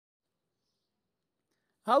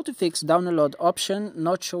How to fix download option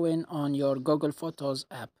not showing on your Google Photos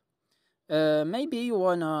app. Maybe you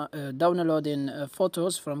wanna download in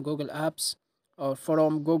photos from Google Apps or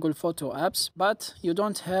from Google Photo apps, but you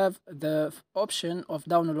don't have the option of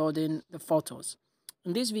downloading the photos.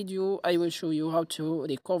 In this video, I will show you how to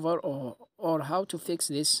recover or how to fix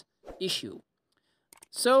this issue.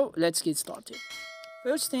 So let's get started.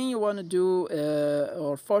 First thing you want to do,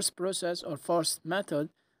 or first process or first method,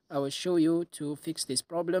 I will show you to fix this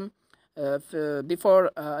problem.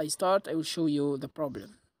 Before I start, I will show you the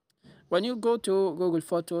problem. When you go to Google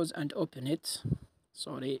Photos and open it,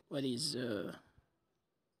 sorry, what is...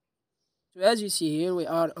 So as you see here, we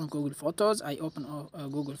are on Google Photos. I open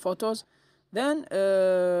Google Photos. Then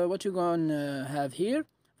what you're going to have here,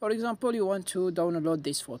 for example, you want to download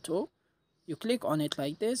this photo. You click on it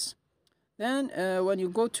like this. Then when you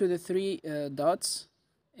go to the three dots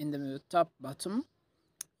in the top bottom,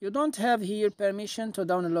 you don't have here permission to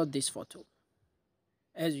download this photo.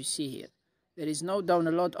 As you see here, there is no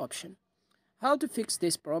download option. How to fix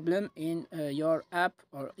this problem in your app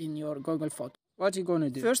or in your Google Photo? What you're going to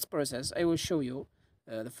do? First process, I will show you.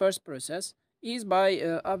 The first process is by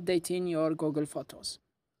updating your Google Photos.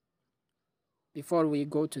 Before we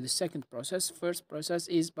go to the second process, first process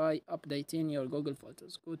is by updating your Google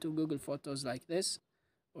Photos. Go to Google Photos like this,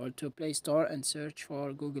 or to Play Store and search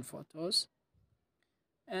for Google Photos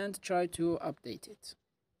and try to update it.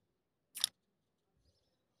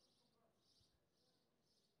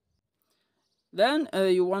 Then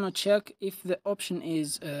you want to check if the option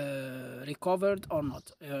is recovered or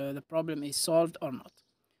not, the problem is solved or not.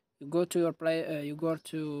 You go to your you go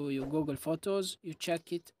to your Google Photos, you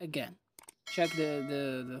check it again. Check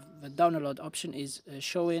the download option is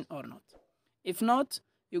showing or not. If not,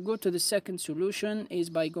 you go to the second solution is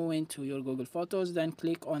by going to your Google Photos, then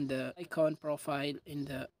click on the icon profile in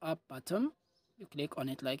the up button. You click on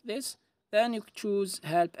it like this. Then you choose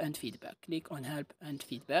help and feedback. Click on help and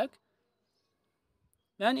feedback.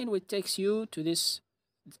 Then it will take you to this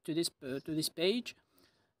page.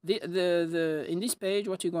 In this page,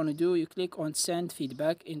 what you're going to do, you click on send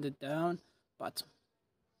feedback in the down button.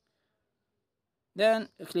 Then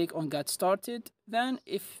click on get started. Then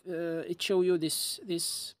if it show you this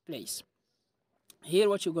place here,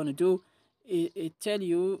 what you're going to do, it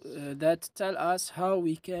tell us how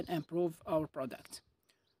we can improve our product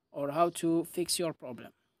or how to fix your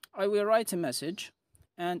problem. I will write a message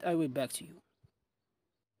and I will back to you.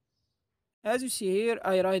 As you see here,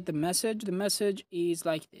 I write the message. The message is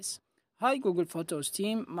like this: hi Google Photos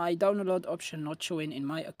team, my download option not showing in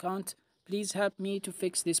my account. Please help me to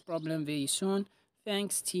fix this problem very soon.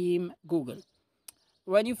 Thanks team Google.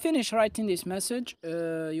 When you finish writing this message,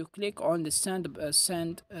 you click on the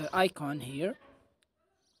send icon here.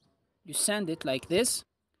 You send it like this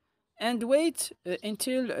and wait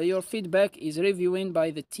until your feedback is reviewed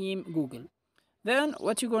by the team Google. Then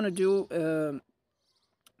what you're going to do,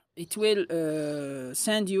 it will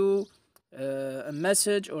send you a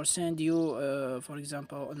message or send you, for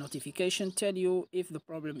example, a notification, tell you if the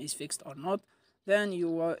problem is fixed or not. Then you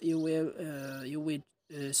will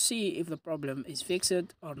see if the problem is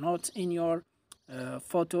fixed or not in your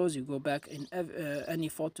photos. You go back in any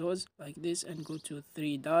photos like this and go to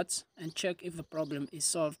three dots and check if the problem is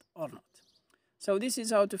solved or not. So this is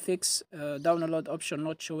how to fix download option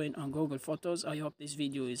not showing on Google Photos. I hope this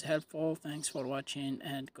video is helpful. Thanks for watching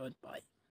and goodbye.